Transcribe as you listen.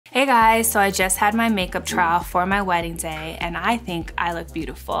Hey guys, so I just had my makeup trial for my wedding day and I think I look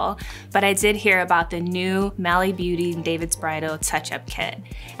beautiful, but I did hear about the new Mally Beauty and David's Bridal touch-up kit.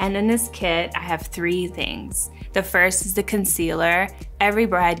 And in this kit, I have 3 things. The first is the concealer. Every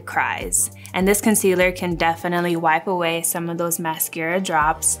bride cries. And this concealer can definitely wipe away some of those mascara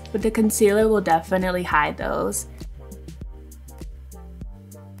drops, but the concealer will definitely hide those.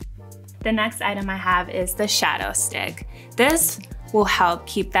 The next item I have is the shadow stick. This will help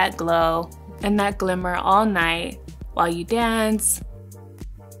keep that glow and that glimmer all night while you dance.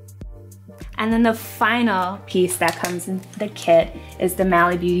 And then the final piece that comes in the kit is the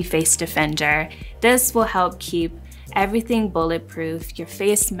Mally Beauty Face Defender. This will help keep everything bulletproof, your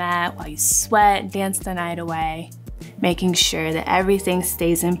face matte while you sweat and dance the night away, making sure that everything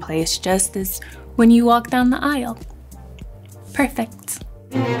stays in place just as when you walk down the aisle. Perfect.